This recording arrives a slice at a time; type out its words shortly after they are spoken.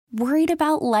Worried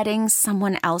about letting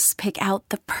someone else pick out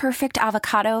the perfect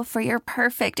avocado for your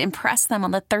perfect impress them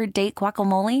on the third date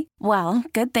guacamole? Well,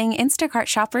 good thing Instacart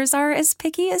shoppers are as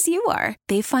picky as you are.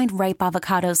 They find ripe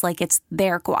avocados like it's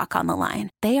their guac on the line.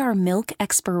 They are milk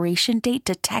expiration date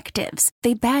detectives.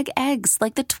 They bag eggs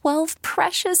like the 12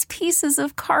 precious pieces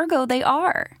of cargo they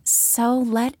are. So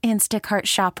let Instacart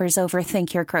shoppers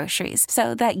overthink your groceries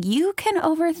so that you can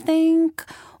overthink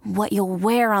what you'll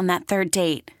wear on that third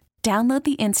date. Download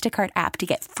the Instacart app to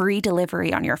get free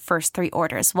delivery on your first 3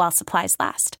 orders while supplies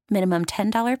last. Minimum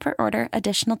 $10 per order.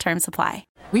 Additional terms apply.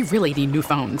 We really need new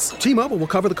phones. T-Mobile will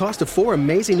cover the cost of 4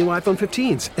 amazing new iPhone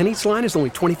 15s, and each line is only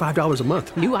 $25 a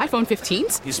month. New iPhone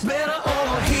 15s? It's better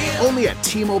over here. Only at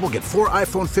T-Mobile, get 4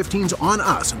 iPhone 15s on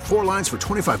us and 4 lines for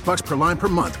 $25 per line per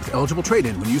month with eligible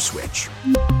trade-in when you switch.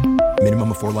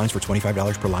 Minimum of 4 lines for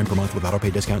 $25 per line per month with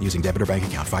autopay discount using debit or bank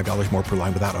account. $5 more per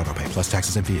line without autopay, plus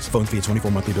taxes and fees. Phone fee at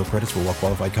 24 monthly bill credits for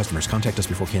well-qualified customers. Contact us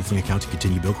before canceling account to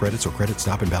continue bill credits or credit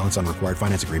stop and balance on required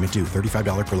finance agreement due.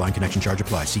 $35 per line connection charge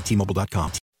applies. See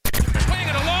T-Mobile.com.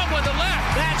 Swinging along with the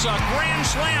left. That's a grand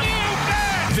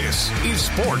slam. This is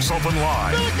Sports Open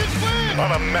Line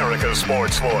on America's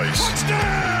Sports Voice.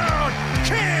 Touchdown,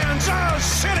 Kansas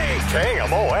City.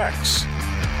 KMOX.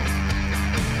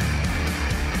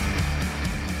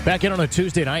 Back in on a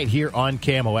Tuesday night here on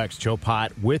KMOX. Joe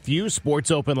Pott with you. Sports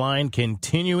Open Line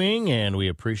continuing, and we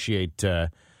appreciate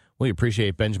Benjamin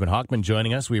Hochman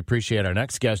joining us. We appreciate our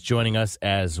next guest joining us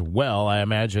as well. I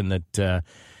imagine that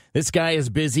this guy is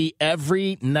busy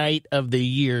every night of the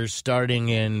year, starting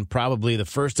in probably the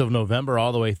 1st of November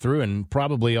all the way through, and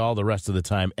probably all the rest of the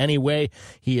time. Anyway,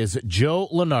 he is Joe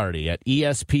Lunardi at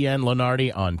ESPN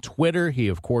Lunardi on Twitter. He,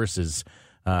 of course, is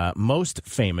most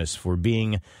famous for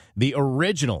being the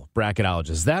original bracketologist.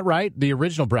 Is that right? The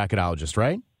original bracketologist,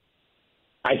 right?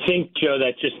 I think, Joe,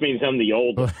 that just means I'm the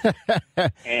oldest.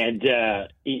 And, I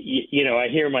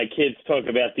hear my kids talk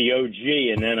about the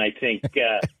OG, and then I think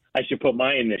I should put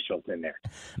my initials in there.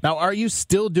 Now, are you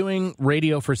still doing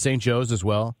radio for St. Joe's as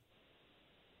well?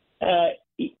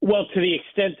 Well, to the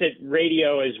extent that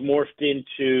radio has morphed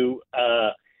into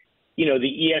the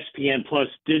ESPN Plus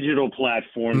digital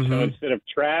platform. Mm-hmm. So instead of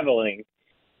traveling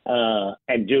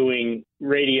and doing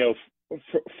radio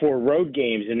for road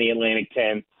games in the Atlantic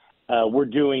 10, we're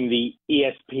doing the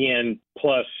ESPN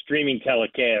Plus streaming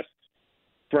telecast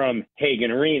from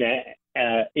Hagan Arena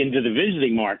into the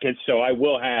visiting market. So I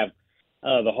will have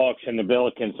the Hawks and the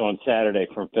Billikens on Saturday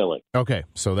from Philly. Okay,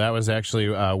 so that was actually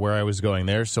where I was going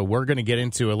there. So we're going to get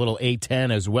into a little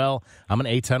A10 as well. I'm an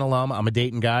A10 alum. I'm a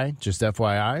Dayton guy, just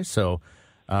FYI. So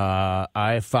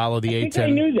I follow the A10. I think I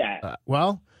knew that.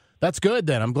 Well, that's good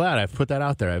then. I'm glad I've put that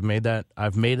out there. I've made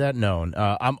that known.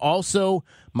 I'm also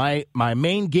my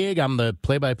main gig. I'm the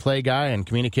play-by-play guy and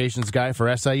communications guy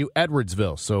for SIU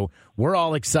Edwardsville. So we're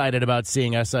all excited about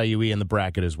seeing SIUE in the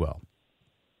bracket as well.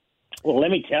 Well, let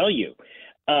me tell you,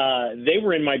 they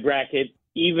were in my bracket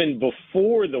even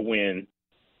before the win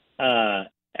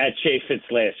at Chaffetz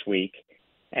last week,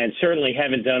 and certainly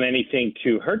haven't done anything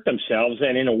to hurt themselves,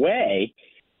 and in a way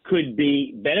could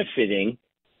be benefiting,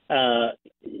 from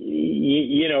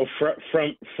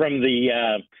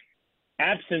the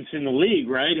absence in the league,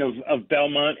 right, of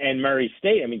Belmont and Murray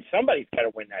State. I mean, somebody's got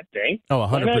to win that thing. Oh,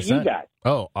 100%. Why not you guys?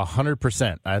 Oh,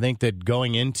 100%. I think that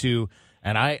going into –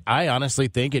 and I honestly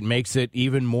think it makes it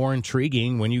even more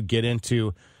intriguing when you get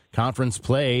into conference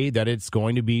play that it's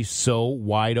going to be so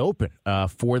wide open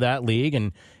for that league.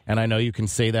 And I know you can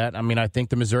say that. I mean, I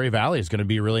think the Missouri Valley is going to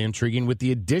be really intriguing with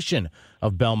the addition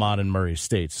of Belmont and Murray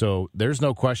State. So there's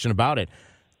no question about it.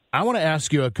 I want to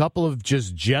ask you a couple of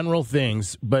just general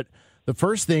things, but the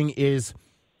first thing is,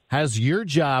 has the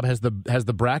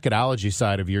bracketology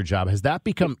side of your job, has that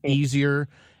become easier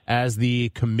as the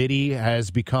committee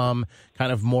has become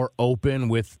kind of more open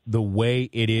with the way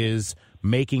it is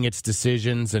making its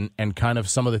decisions and kind of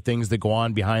some of the things that go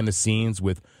on behind the scenes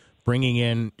with bringing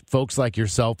in folks like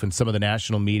yourself and some of the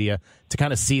national media to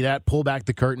kind of see that, pull back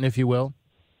the curtain, if you will?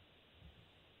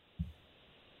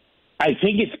 I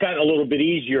think it's gotten a little bit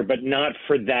easier, but not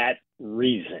for that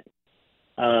reason.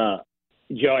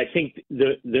 Joe, I think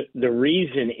the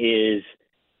reason is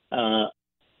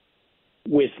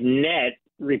with net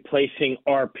replacing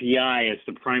RPI as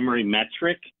the primary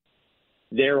metric,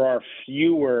 there are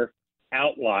fewer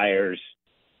outliers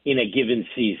in a given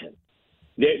season.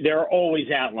 There are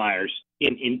always outliers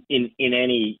in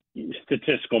any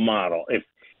statistical model.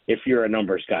 If you're a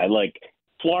numbers guy, like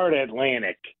Florida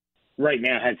Atlantic right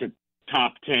now has a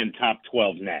top 10, top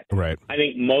 12 net. Right. I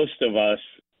think most of us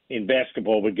in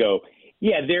basketball would go,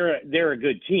 yeah, they're a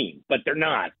good team, but they're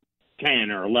not 10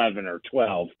 or 11 or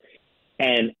 12.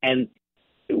 And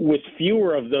with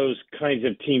fewer of those kinds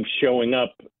of teams showing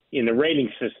up in the rating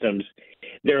systems,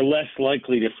 they're less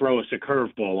likely to throw us a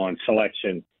curveball on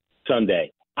Selection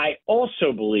Sunday. I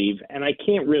also believe, and I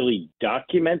can't really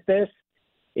document this,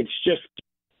 it's just,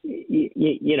 being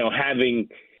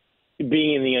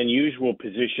in the unusual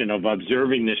position of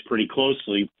observing this pretty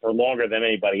closely for longer than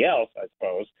anybody else, I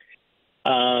suppose.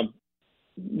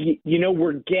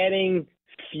 We're getting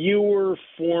fewer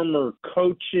former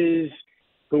coaches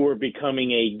who are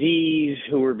becoming ADs,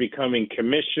 who are becoming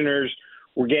commissioners.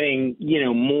 We're getting,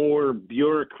 more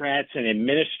bureaucrats and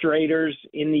administrators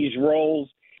in these roles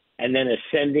and then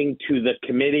ascending to the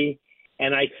committee.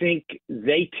 And I think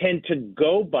they tend to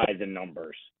go by the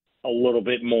numbers a little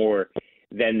bit more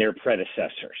than their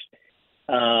predecessors.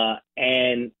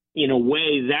 And in a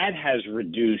way, that has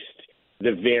reduced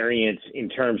the variance in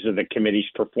terms of the committee's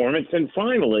performance. And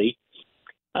finally,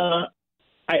 I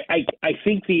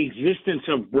think the existence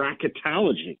of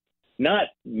bracketology, not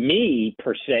me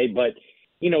per se, but,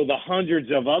 the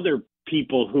hundreds of other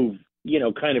people who've,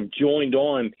 kind of joined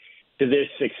on to this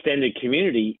extended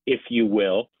community, if you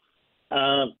will,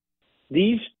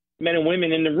 these men and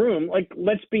women in the room,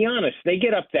 let's be honest, they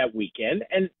get up that weekend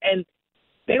and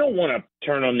they don't want to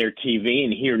turn on their TV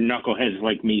and hear knuckleheads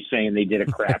like me saying they did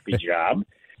a crappy job.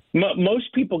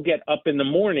 Most people get up in the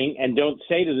morning and don't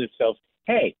say to themselves,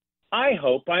 hey, I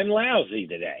hope I'm lousy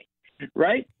today,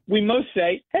 right? We most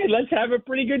say, hey, let's have a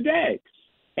pretty good day.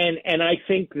 And I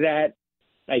think that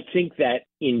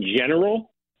in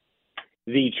general,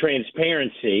 the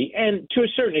transparency and to a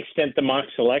certain extent the mock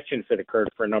selections that occurred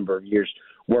for a number of years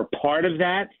were part of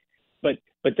that, but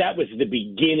that was the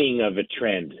beginning of a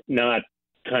trend, not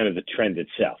kind of the trend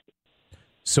itself.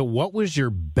 So what was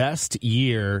your best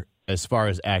year as far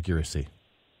as accuracy?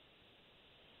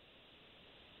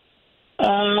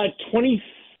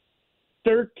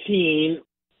 2013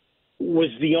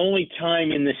 was the only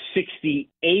time in the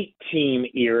 68 team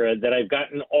era that I've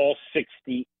gotten all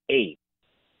 68.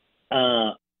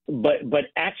 But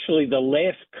actually the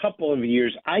last couple of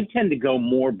years, I tend to go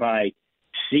more by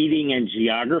seeding and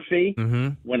geography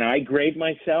when I grade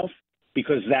myself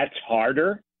because that's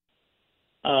harder.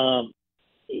 Those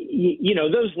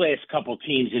last couple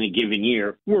teams in a given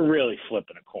year, we're really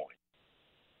flipping a coin.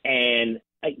 And,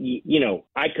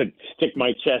 I could stick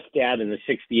my chest out in the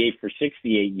 68 for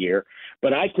 68 year,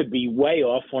 but I could be way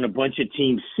off on a bunch of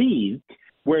team seeds,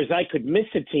 whereas I could miss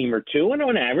a team or two. And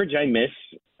on average, I miss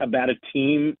about a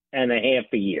team and a half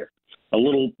a year, a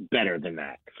little better than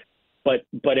that. But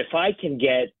if I can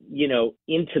get,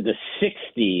 into the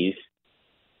 60s,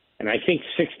 and I think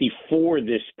 64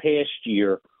 this past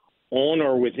year, on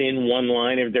or within one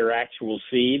line of their actual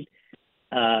seed,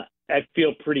 I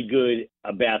feel pretty good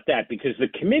about that because the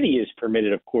committee is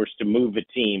permitted, of course, to move a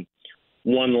team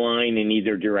one line in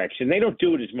either direction. They don't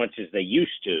do it as much as they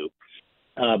used to,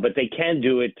 but they can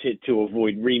do it to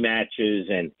avoid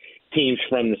rematches and teams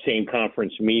from the same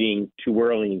conference meeting too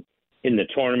early in the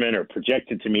tournament or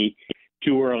projected to meet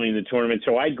too early in the tournament.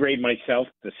 So I grade myself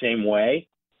the same way.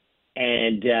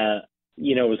 And, as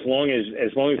long as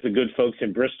the good folks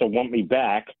in Bristol want me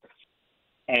back,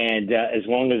 and as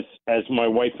long as my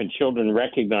wife and children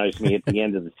recognize me at the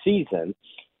end of the season,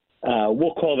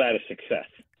 we'll call that a success.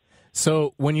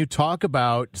 So when you talk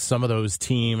about some of those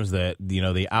teams that,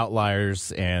 the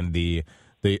outliers and the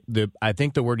I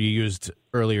think the word you used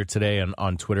earlier today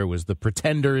on Twitter was the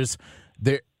pretenders.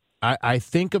 I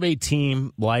think of a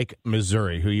team like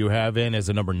Missouri, who you have in as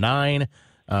a number 9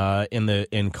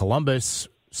 in Columbus.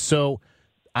 So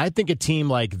I think a team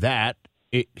like that,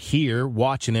 here,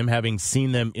 watching them, having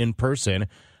seen them in person,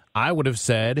 I would have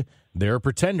said they're a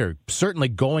pretender. Certainly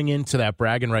going into that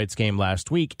bragging rights game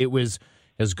last week, it was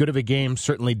as good of a game,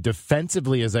 certainly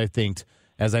defensively, as I think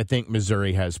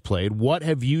Missouri has played. What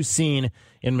have you seen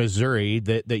in Missouri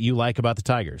that you like about the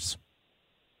Tigers?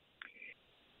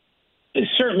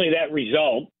 Certainly that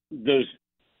result, those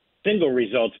single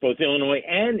results, both Illinois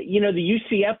and, the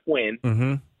UCF win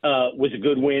was a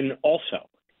good win also.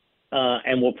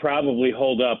 And will probably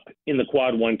hold up in the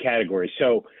quad 1 category.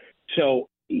 So, to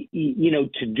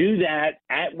do that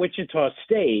at Wichita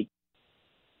State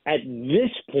at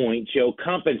this point, Joe,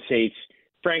 compensates,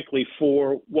 frankly,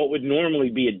 for what would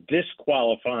normally be a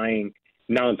disqualifying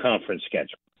non-conference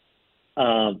schedule.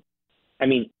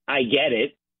 I get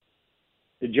it.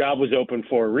 The job was open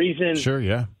for a reason. Sure,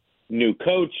 yeah. New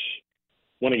coach,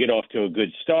 want to get off to a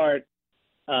good start.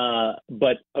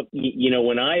 But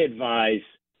when I advise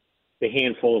the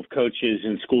handful of coaches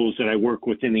and schools that I work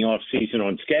with in the off season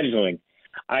on scheduling,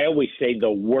 I always say the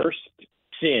worst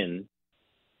sin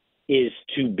is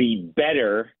to be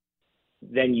better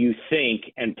than you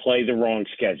think and play the wrong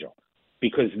schedule.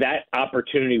 because that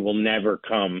opportunity will never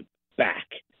come back,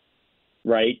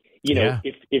 right? You know,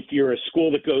 if you're a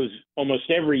school that goes almost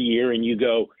every year and you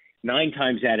go 9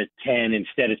 times out of 10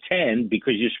 instead of 10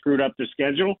 because you screwed up the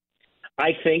schedule,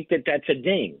 I think that's a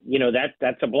ding. You know,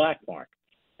 that's a black mark.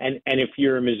 And if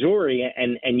you're in Missouri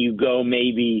and you go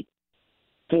maybe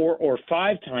 4 or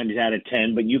 5 times out of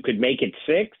 10, but you could make it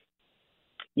 6,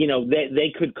 you know,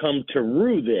 they could come to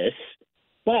rue this,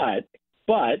 but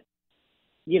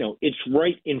you know, it's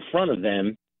right in front of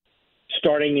them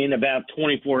starting in about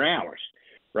 24 hours,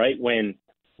 right? When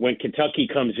Kentucky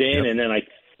comes in, and then I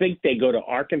think they go to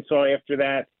Arkansas after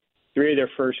that, 3 of their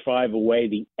first 5 away.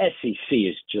 The SEC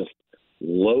is just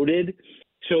loaded.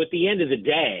 So at the end of the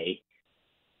day,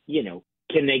 you know,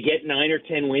 can they get 9 or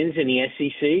 10 wins in the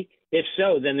SEC? If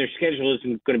so, then their schedule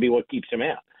isn't going to be what keeps them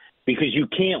out, because you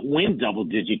can't win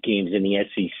double-digit games in the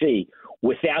SEC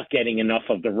without getting enough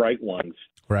of the right ones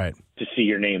to see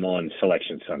your name on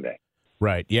Selection Sunday.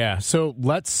 Right, yeah. So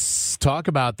let's talk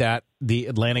about that. The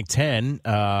Atlantic 10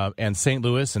 and St.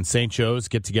 Louis and St. Joe's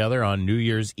get together on New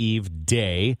Year's Eve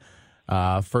day.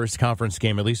 First conference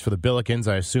game, at least for the Billikens,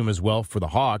 I assume as well for the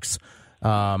Hawks.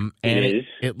 And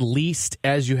at least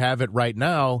as you have it right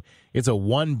now, it's a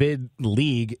one-bid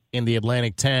league in the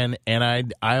Atlantic 10,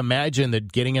 and I imagine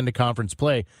that getting into conference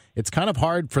play, it's kind of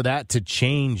hard for that to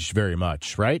change very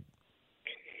much, right?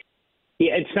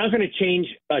 Yeah, it's not going to change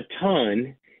a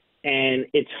ton, and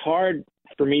it's hard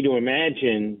for me to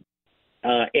imagine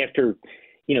after,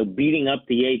 you know, beating up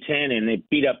the A-10, and it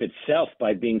beat up itself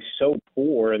by being so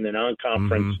poor in the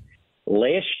non-conference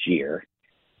last year,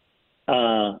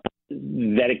 that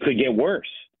it could get worse.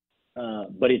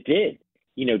 But it did.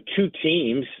 You know, 2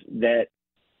 teams that,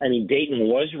 I mean, Dayton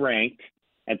was ranked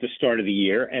at the start of the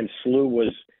year, and SLU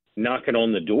was knocking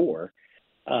on the door.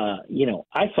 You know,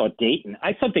 I thought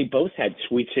they both had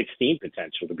Sweet 16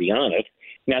 potential, to be honest.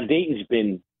 Now, Dayton's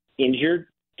been injured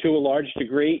to a large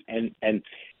degree, and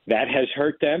that has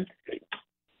hurt them.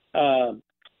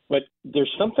 But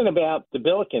there's something about the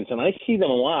Billikens, and I see them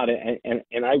a lot,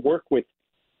 and I work with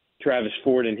Travis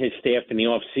Ford and his staff in the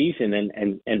off season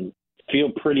and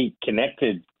feel pretty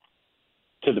connected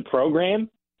to the program.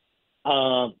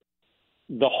 The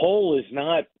whole is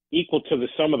not equal to the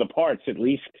sum of the parts, at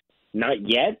least not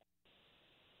yet.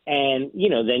 And, you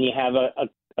know, then you have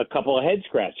a couple of head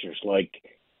scratchers, like,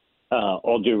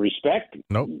 all due respect.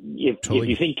 Nope. If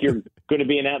you think you're going to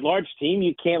be an at-large team,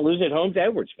 you can't lose at home to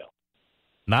Edwardsville.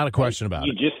 Not a question about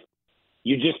it.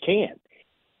 You just can't.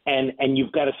 And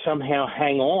you've got to somehow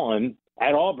hang on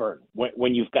at Auburn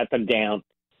when you've got them down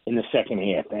in the second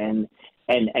half, and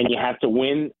you have to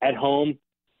win at home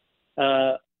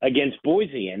against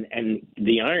Boise. And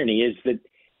the irony is that,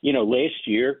 you know, last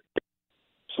year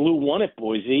SLU won at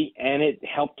Boise, and it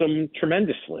helped them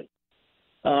tremendously.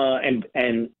 And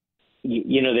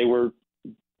you know,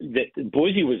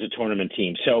 Boise was a tournament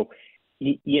team, so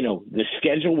you know, the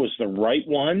schedule was the right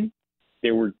one.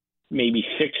 There were maybe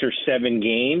 6 or 7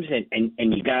 games, and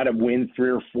you got to win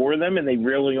 3 or 4 of them, and they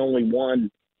really only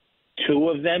won 2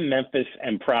 of them, Memphis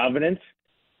and Providence,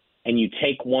 and you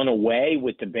take one away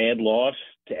with the bad loss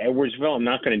to Edwardsville. I'm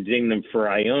not going to ding them for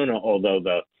Iona, although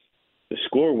the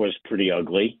score was pretty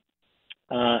ugly.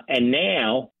 And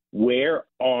now, where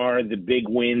are the big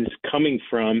wins coming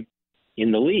from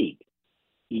in the league?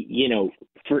 You know,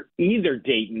 for either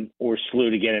Dayton or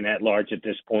SLU to get an at-large at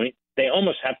this point, they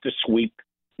almost have to sweep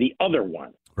the other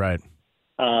one. Right.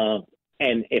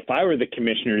 And if I were the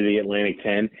commissioner of the Atlantic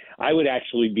 10, I would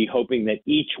actually be hoping that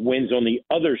each wins on the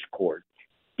other's court,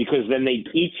 because then they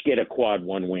each get a quad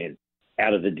 1 win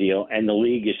out of the deal, and the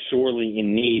league is sorely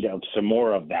in need of some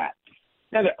more of that.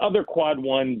 Now, the other quad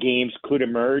 1 games could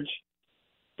emerge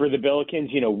for the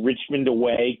Billikens. You know, Richmond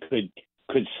away could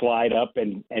slide up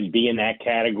and be in that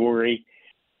category.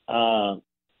 You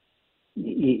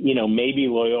know, maybe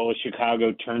Loyola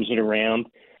Chicago turns it around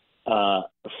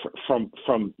from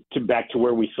back to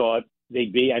where we thought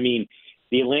they'd be. I mean,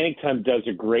 the Atlantic Time does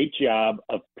a great job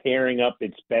of pairing up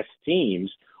its best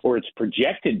teams, or its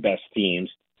projected best teams,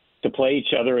 to play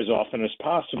each other as often as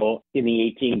possible in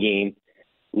the 18-game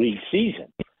league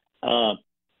season.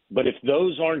 But if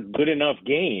those aren't good enough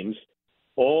games,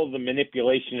 all the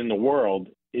manipulation in the world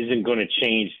isn't going to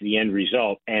change the end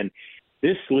result. And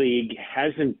this league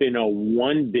hasn't been a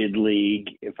one-bid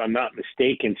league, if I'm not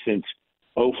mistaken, since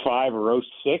 05 or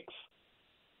 06.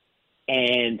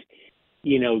 And,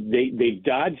 you know, they've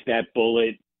dodged that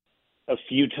bullet a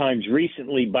few times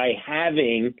recently by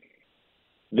having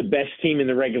the best team in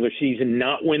the regular season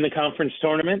not win the conference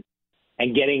tournament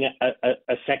and getting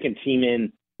a second team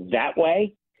in that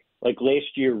way. Like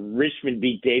last year, Richmond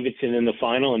beat Davidson in the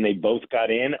final, and they both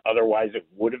got in. Otherwise, it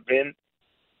would have been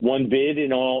one bid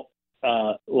in all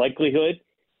likelihood.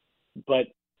 But,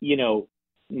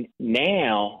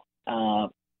 now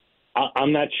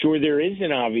I'm not sure there is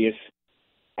an obvious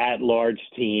at-large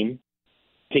team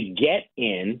to get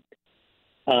in,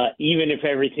 even if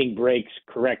everything breaks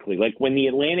correctly. Like when the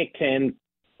Atlantic 10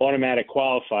 automatic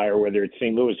qualifier, whether it's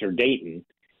St. Louis or Dayton,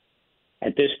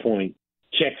 at this point,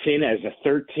 checks in as a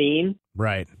 13.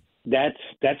 Right. That's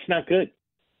not good.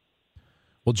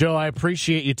 Well, Joe, I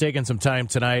appreciate you taking some time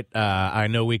tonight. I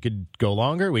know we could go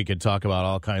longer. We could talk about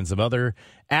all kinds of other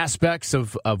aspects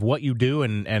of what you do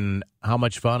and how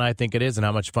much fun I think it is and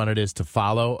how much fun it is to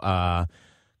follow.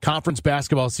 Conference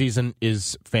basketball season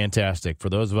is fantastic. For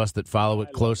those of us that follow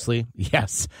it closely,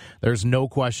 yes, there's no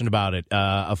question about it.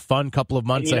 A fun couple of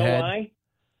months ahead. Why?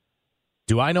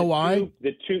 Do I know why?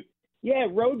 Yeah,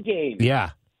 road games. Yeah,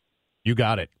 you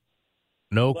got it.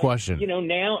 No question.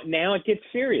 Now it gets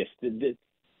serious.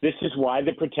 This is why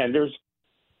the pretenders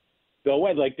go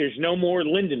away. Like, there's no more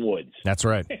Lindenwoods. That's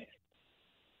right.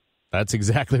 That's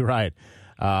exactly right.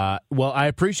 Well, I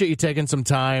appreciate you taking some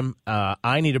time.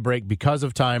 I need a break because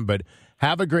of time, but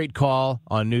have a great call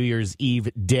on New Year's Eve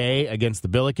day against the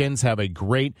Billikens. Have a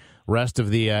great rest of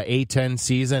the A-10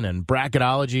 season and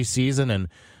bracketology season, and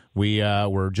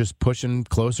we're just pushing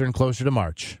closer and closer to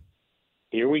March.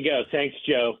 Here we go. Thanks,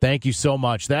 Joe. Thank you so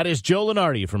much. That is Joe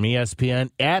Lunardi from ESPN,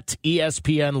 at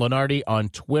ESPN Lunardi on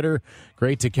Twitter.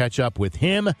 Great to catch up with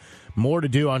him. More to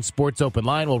do on Sports Open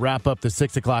Line. We'll wrap up the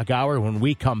 6 o'clock hour when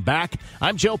we come back.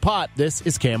 I'm Joe Pott. This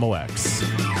is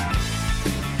KMOX.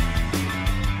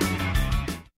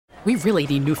 We really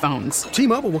need new phones.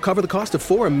 T-Mobile will cover the cost of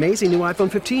 4 amazing new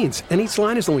iPhone 15s, and each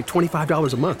line is only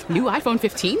 $25 a month. New iPhone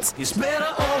 15s? It's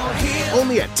better over here.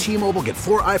 Only at T-Mobile, get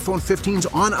 4 iPhone 15s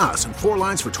on us and 4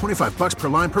 lines for $25 per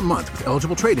line per month with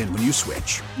eligible trade-in when you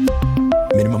switch.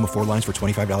 Minimum of 4 lines for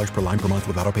 $25 per line per month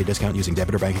with autopay discount using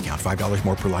debit or bank account. $5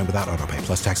 more per line without autopay,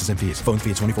 plus taxes and fees. Phone fee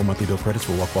at 24 monthly bill credits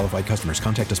for well-qualified customers.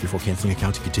 Contact us before canceling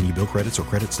account to continue bill credits or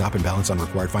credit stop and balance on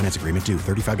required finance agreement due.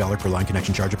 $35 per line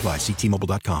connection charge applies. See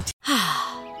T-Mobile.com.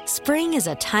 Spring is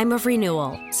a time of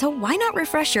renewal, so why not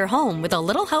refresh your home with a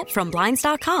little help from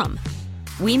Blinds.com?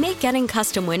 We make getting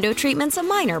custom window treatments a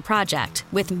minor project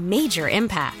with major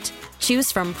impact.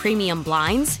 Choose from premium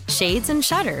blinds, shades, and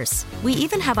shutters. We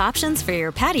even have options for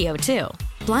your patio, too.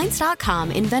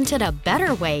 Blinds.com invented a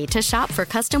better way to shop for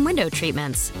custom window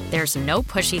treatments. There's no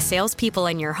pushy salespeople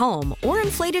in your home or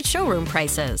inflated showroom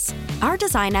prices. Our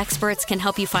design experts can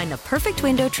help you find the perfect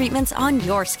window treatments on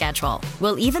your schedule.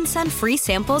 We'll even send free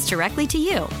samples directly to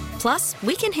you. Plus,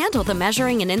 we can handle the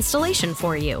measuring and installation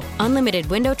for you. Unlimited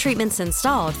window treatments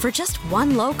installed for just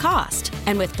one low cost.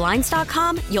 And with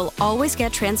Blinds.com, you'll always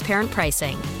get transparent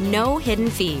pricing. No hidden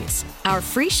fees. Our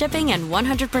free shipping and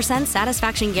 100%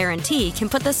 satisfaction guarantee can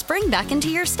put the spring back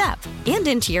into your step and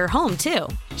into your home, too.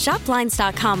 Shop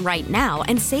Blinds.com right now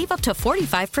and save up to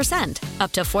 45%.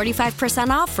 Up to 45%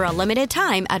 off for a limited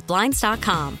time at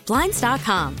Blinds.com.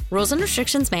 Blinds.com. Rules and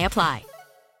restrictions may apply.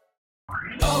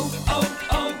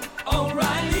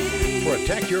 O'Reilly.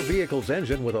 Protect your vehicle's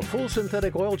engine with a full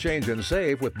synthetic oil change and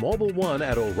save with Mobil 1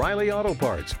 at O'Reilly Auto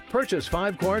Parts. Purchase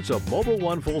 5 quarts of Mobil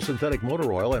 1 full synthetic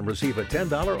motor oil and receive a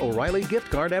 $10 O'Reilly gift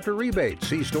card after rebate.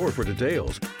 See store for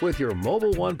details. With your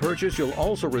Mobil 1 purchase, you'll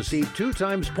also receive 2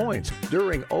 times points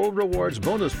during O Rewards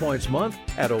Bonus Points Month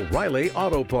at O'Reilly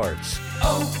Auto Parts.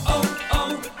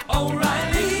 O'Reilly.